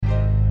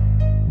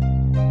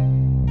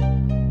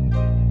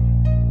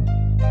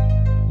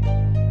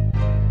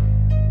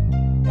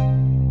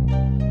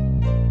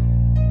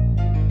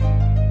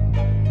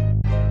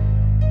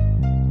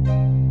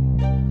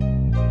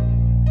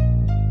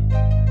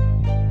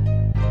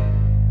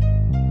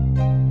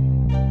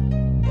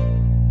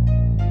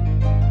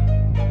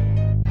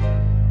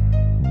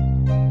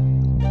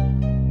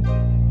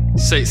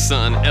Say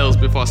something else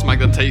before I smack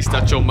the taste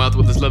out your mouth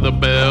with this leather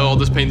bell. All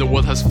this pain the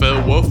world has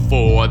felt, what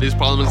for? These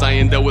problems I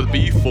ain't dealt with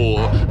before.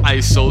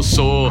 Ice so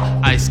sore,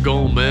 ice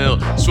gon'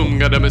 melt. Swim,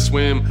 gotta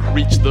swim,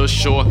 reach the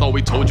shore. Thought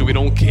we told you we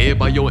don't care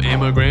about your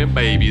immigrant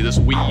baby. This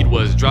weed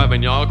was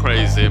driving y'all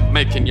crazy,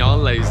 making y'all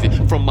lazy.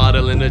 From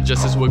modeling to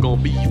justice, we're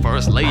gon' be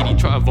first lady.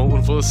 Try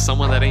voting for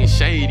someone that ain't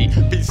shady.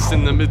 Peace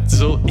in the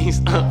Middle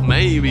East,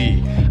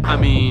 maybe. I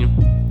mean,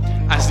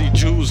 I see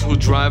Jews who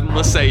drive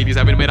Mercedeez.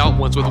 I've been made out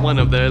once with one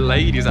of their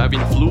ladies. I've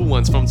been flew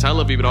once from Tel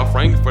Aviv to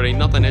Frankfurt. Ain't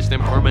nothing etched in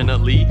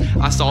permanently.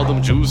 I saw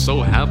them Jews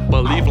so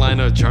happily flying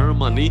to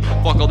Ger-ma-ny.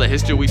 Fuck all the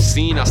history we've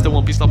seen. I still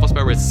want peace, love,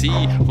 prosperity.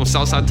 From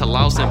Southside to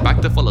Laos and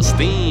back to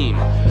Falastin.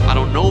 I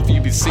don't know if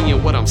you be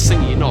seeing what I'm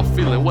singing or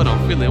feeling what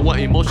I'm feeling. What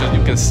emotions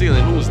you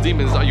concealing? Whose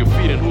demons are you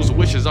feeding? Whose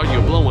wishes are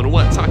you blowing?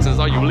 What toxins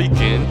are you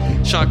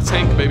leaking? Shark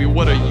Tank, baby,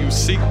 what are you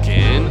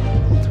seeking?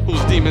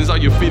 Whose demons are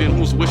you feeding?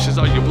 Whose wishes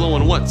are you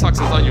blowing? What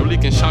toxins are you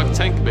leaking? Shark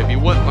Tank, baby,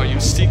 what are you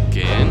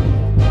seeking?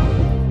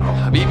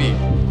 Habibi,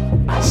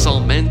 it's all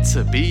meant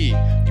to be.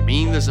 You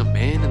mean there's a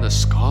man in the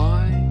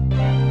sky?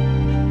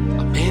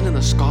 A man in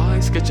the sky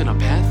sketching a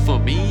path for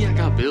me. I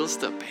got bills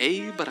to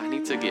pay, but I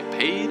need to get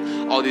paid.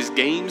 All these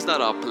games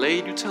that I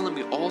played, you telling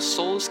me all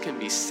souls can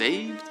be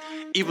saved?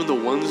 Even the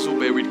ones who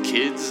buried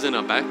kids in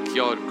a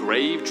backyard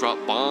grave,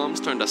 dropped bombs,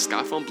 turned the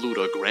sky from blue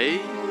to gray.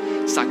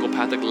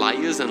 Psychopathic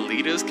liars and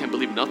leaders can't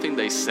believe nothing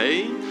they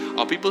say.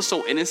 Are people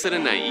so innocent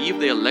and naive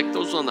they elect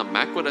those on the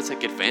macro that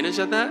take advantage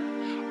of that?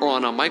 Or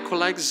on a micro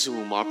like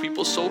Zoom, are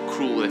people so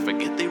cruel they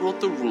forget they wrote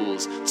the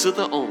rules to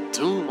their own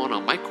doom? On a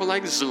micro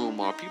like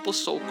Zoom, are people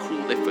so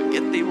cruel they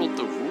forget they wrote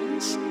the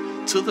rules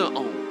to their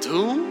own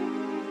doom?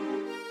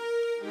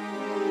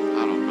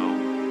 I don't know.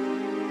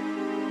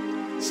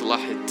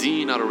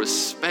 Salahuddin, out of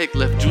respect,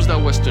 left Jews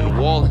that western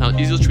wall. And how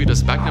Israel treat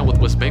us back now with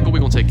West Bank, we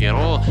gon' take it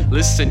all.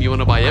 Listen, you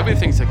wanna buy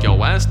everything, take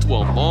your ass to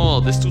a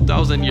mall. This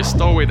 2,000-year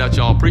story that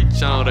y'all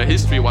preach out of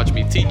history, watch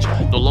me teach.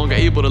 No longer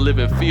able to live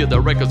in fear, the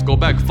records go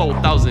back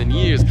 4,000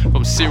 years.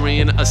 From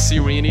Syrian,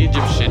 Assyrian,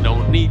 Egyptian,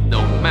 don't need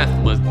no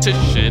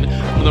mathematician.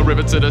 From the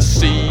river to the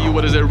sea,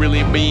 what does it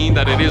really mean?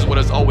 That it is what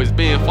it's always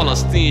been.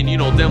 Falastin, you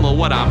know damn well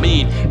what I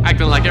mean.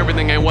 Acting like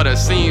everything ain't what it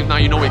seems. Now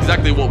you know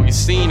exactly what we've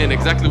seen and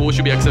exactly what we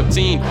should be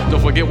accepting. Don't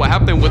forget what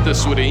happened with the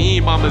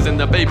seein. Mamas and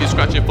the baby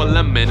scratching for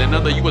lemon.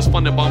 Another US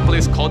funded bomb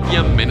place called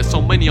Yemen. And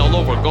so many all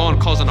over gone,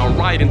 causing a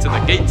ride into the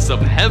gates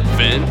of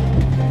heaven.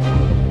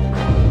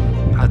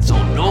 I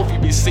don't know if you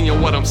be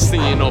seeing what I'm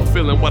seeing or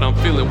feeling what I'm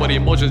feeling. What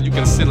emotions you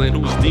concealing?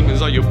 Whose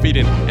demons are you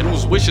feeding? And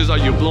whose wishes are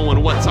you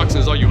blowing? What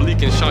toxins are you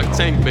leaking? Shark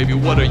Tank, baby,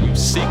 what are you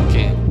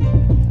seeking?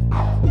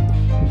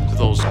 To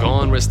those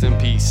gone, rest in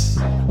peace.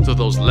 To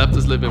those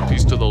leftists, live in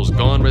peace. To those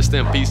gone, rest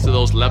in peace. To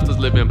those leftists,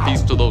 live in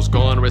peace. To those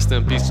gone, rest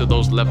in peace. To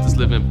those leftists,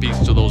 live in peace.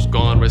 To those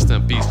gone, rest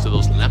in peace. To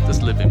those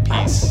leftists, live in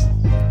peace.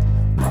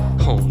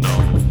 Oh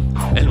no.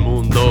 El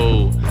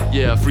Mundo,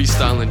 yeah,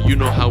 freestyling, you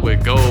know how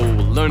it go.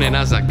 Learning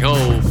as I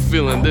go,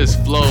 feeling this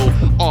flow.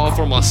 All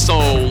from my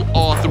soul,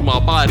 all through my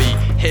body,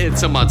 head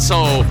to my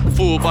toe.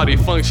 Full body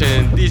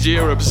function, DJ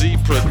Arab Z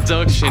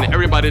production.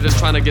 Everybody just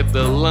trying to get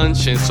the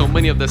luncheon. So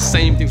many of the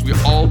same things we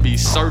all be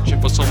searching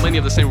for. So many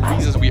of the same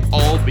reasons we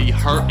all be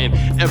hurting.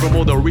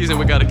 Evermore the reason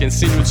we gotta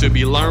continue to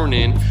be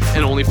learning.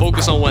 And only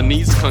focus on what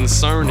needs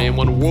concerning.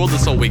 One world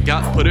is all we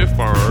got, put it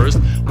first.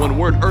 One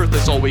word earth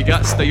is all we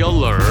got, stay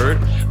alert.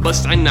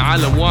 بس عنا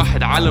عالم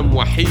واحد عالم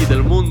وحيد.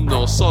 El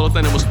Mundo, solo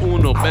tenemos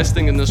uno. Best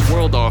thing in this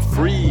world are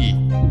free.